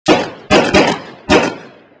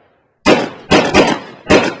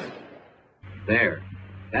There.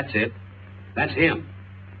 That's it. That's him.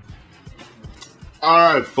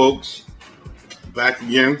 Alright, folks. Back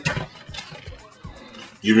again.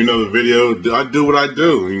 Give you another video. I do what I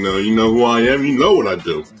do. You know who I am. You know what I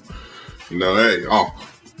do. Hey,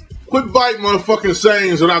 quit biting motherfucking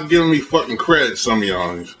sayings without giving me fucking credit, some of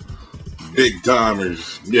y'all. Big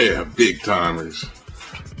timers. Yeah, big timers.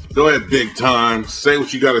 Go ahead, big time. Say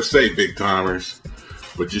what you gotta say, big timers.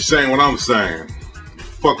 But you're saying what I'm saying.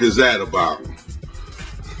 Fuck is that about?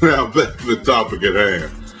 Now back to the topic at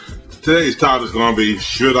hand. Today's topic is gonna be,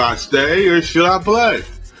 should I stay or should I play?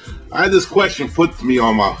 I had this question put to me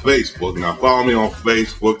on my Facebook. Now follow me on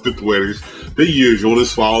Facebook, the Twitters, the usual.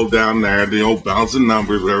 Just follow down there. Bouncing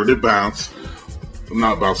numbers, wherever they bounce. I'm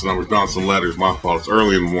not bouncing numbers, bouncing letters. My fault. It's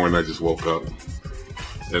early in the morning. I just woke up.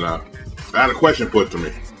 And I had a question put to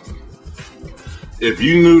me. If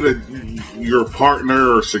you knew that your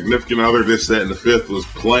partner or significant other, this, that, and the fifth, was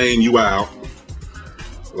playing you out,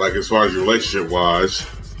 like as far as your relationship wise,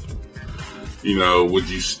 would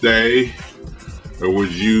you stay or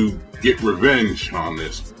would you get revenge on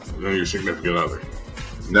your significant other?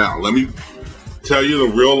 Now, let me tell you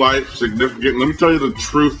the real life significant, let me tell you the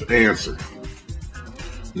truth answer.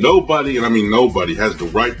 Nobody, and I mean nobody, has the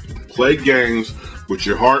right to play games with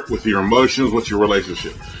your heart, with your emotions, with your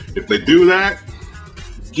relationship. If they do that,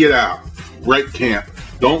 get out. Break camp.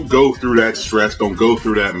 Don't go through that stress. Don't go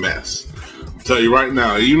through that mess. I'll tell you right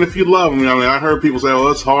now, even if you love me, I heard people say, oh,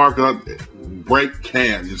 it's hard. Break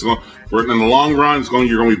camp. In the long run,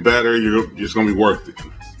 you're going to be better. It's going to be worth it.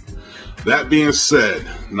 That being said,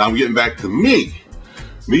 now I'm getting back to me.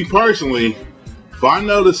 Me personally, if I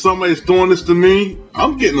know that somebody's doing this to me,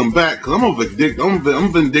 I'm getting them back because I'm a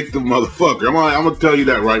vindictive motherfucker. I'm going to tell you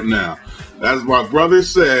that right now. As my brother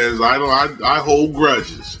says, I hold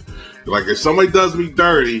grudges. Like if somebody does me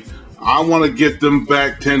dirty, I want to get them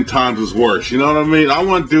back 10 times as worse. You know what I mean? I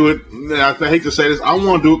want to do it. I hate to say this. I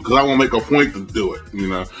want to do it because I want to make a point to do it.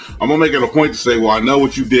 I'm going to make it a point to say, well, I know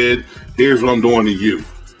what you did. Here's what I'm doing to you.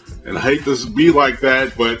 And I hate to be like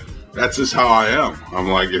that, but that's just how I am. I'm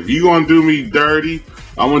like, if you're going to do me dirty,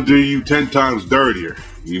 I'm going to do you 10 times dirtier.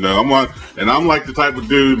 I'm like the type of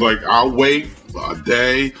dude, like I'll wait a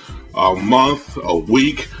day, a month, a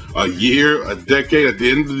week, a year, a decade. At the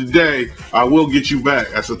end of the day, I will get you back.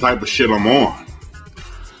 That's the type of shit I'm on.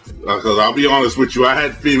 Because I'll be honest with you, I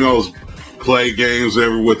had females play games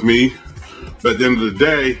ever with me, but at the end of the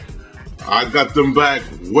day, I got them back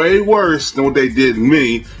way worse than what they did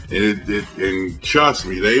me. And trust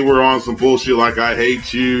me, they were on some bullshit like I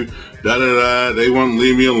hate you, da-da-da. They wouldn't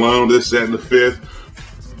leave me alone, this, that, and the fifth.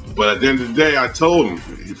 But at the end of the day, I told them,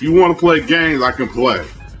 if you want to play games, I can play.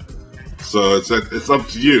 So it's up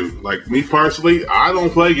to you. Like me personally, I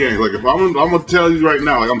don't play games. Like if I'm gonna tell you right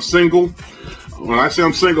now, like I'm single. When I say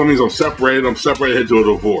I'm single, it means I'm separated. I'm separated, headed to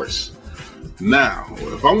a divorce. Now,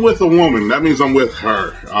 if I'm with a woman, that means I'm with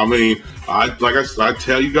her. I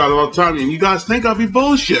tell you guys all the time, and you guys think I'll be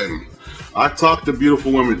bullshitting. I talk to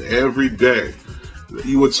beautiful women every day.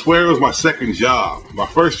 You would swear it was my second job. My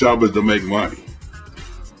first job was to make money.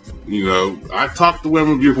 I talk to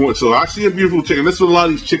women, beautiful women. So I see a beautiful chick, and this is what a lot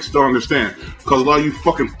of these chicks don't understand. Because a lot of you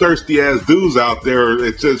fucking thirsty ass dudes out there,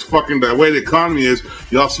 it's just fucking the way the economy is.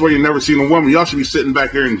 Y'all swear you never seen a woman. Y'all should be sitting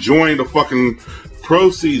back there enjoying the fucking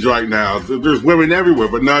proceeds right now. There's women everywhere,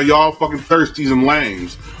 but now y'all fucking thirsties and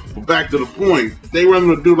lames. But back to the point, they run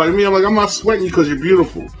to a dude like me. I'm like, I'm not sweating you because you're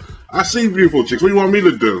beautiful. I see beautiful chicks. What do you want me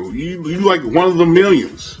to do? You like one of the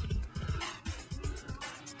millions.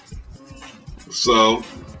 So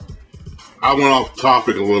I went off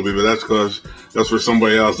topic a little bit, but that's because that's for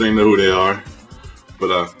somebody else. They know who they are.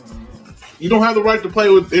 But you don't have the right to play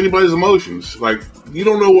with anybody's emotions. Like, you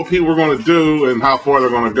don't know what people are going to do and how far they're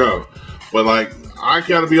going to go. But like, I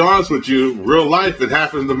got to be honest with you, real life, it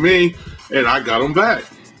happened to me, and I got them back.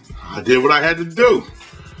 I did what I had to do.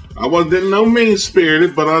 I didn't know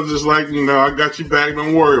mean-spirited, but I was just like, I got you back,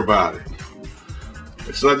 don't worry about it.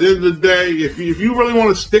 So at the end of the day, if you really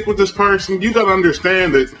want to stick with this person, you got to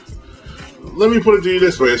understand that. Let me put it to you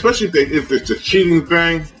this way, especially if it's a cheating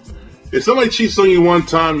thing. If somebody cheats on you one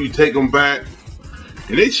time, you take them back,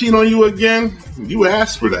 and they cheat on you again, you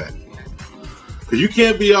ask for that. Because you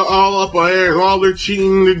can't be all up on air, all they're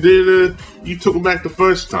cheating, you took them back the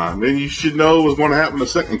first time. Then you should know what's going to happen the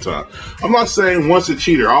second time. I'm not saying once a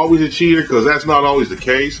cheater, always a cheater, because that's not always the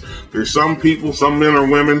case. There's some people, some men or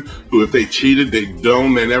women, who if they cheated, they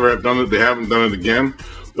never have done it, they haven't done it again.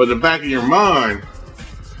 But in the back of your mind,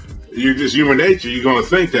 you're just human nature. You're going to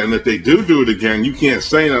think that. And if they do it again, you can't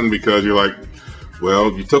say nothing because you're like,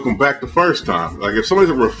 well, you took them back the first time. Like if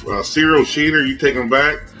somebody's a serial cheater, you take them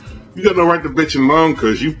back, you got no right to bitch and moan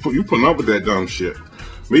because you putting up with that dumb shit.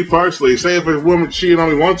 Me personally, say if a woman cheated on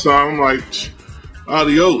me one time, I'm like,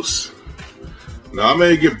 adios. Now I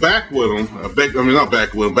may get back with them. Not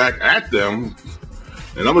back with them, back at them.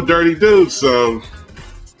 And I'm a dirty dude, so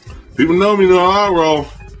people know me, know how I roll.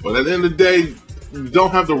 But at the end of the day, you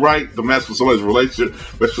don't have the right to mess with somebody's relationship,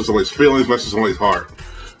 mess with somebody's feelings, mess with somebody's heart.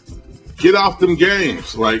 Get off them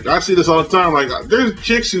games. Like, I see this all the time. Like, there's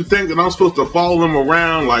chicks who think that I'm supposed to follow them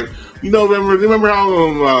around. Like, remember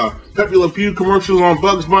how Pepe Le Pew commercials on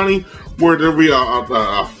Bugs Bunny, where there'd be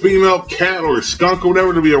a female cat or a skunk or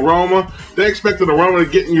whatever to be aroma? They expect an aroma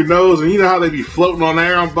to get in your nose, and you know how they be floating on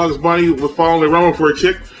air on Bugs Bunny with following the aroma for a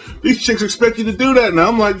chick? These chicks expect you to do that now.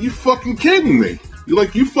 I'm like, you fucking kidding me?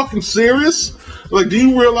 You fucking serious? Like, do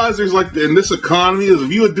you realize there's like, in this economy,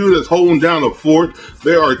 if you a dude that's holding down a fort,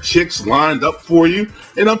 there are chicks lined up for you,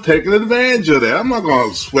 and I'm taking advantage of that. I'm not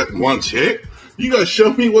gonna sweat one chick. You gotta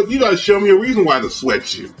show me a reason why to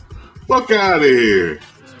sweat you. Fuck out of here.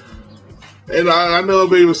 And I know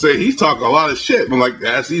people say he's talking a lot of shit. I'm like,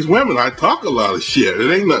 ask these women, I talk a lot of shit.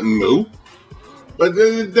 It ain't nothing new. But at the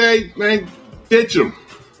end of the day, man, ditch them.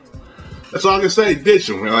 That's all I can say. Ditch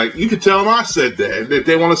them. Like, you can tell them I said that. If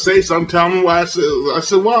they want to say something, tell them why I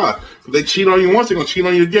said why. If they cheat on you once, they're gonna cheat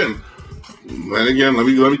on you again. And again, let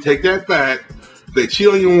me take that back. If they cheat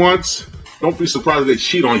on you once, don't be surprised if they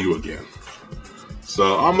cheat on you again.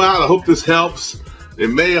 So I'm out. I hope this helps. It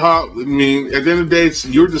may help. I mean, at the end of the day, it's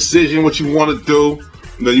your decision what you want to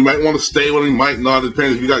do. You might want to stay with them, you might not. It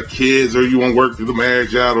depends if you got kids or you want to work through the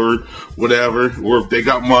marriage out or whatever, or if they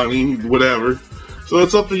got money, whatever. So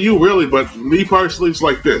it's up to you, really. But me personally, it's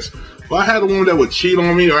like this. If I had a woman that would cheat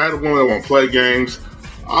on me or I had a woman that would play games,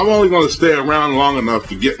 I'm only going to stay around long enough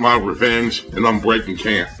to get my revenge and I'm breaking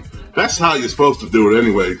camp. That's how you're supposed to do it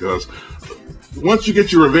anyway, because once you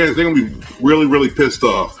get your revenge, they're going to be really, really pissed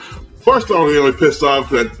off. First off, they're going to be pissed off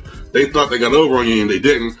that they thought they got over on you and they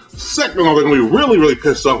didn't. Second off, they're going to be really, really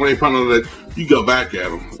pissed off when they find out that you go back at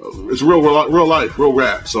them. It's real life, real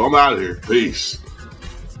rap. So I'm out of here. Peace.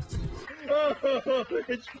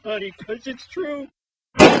 It's funny because it's true.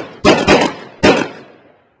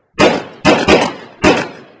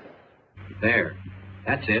 There.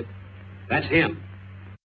 That's it. That's him.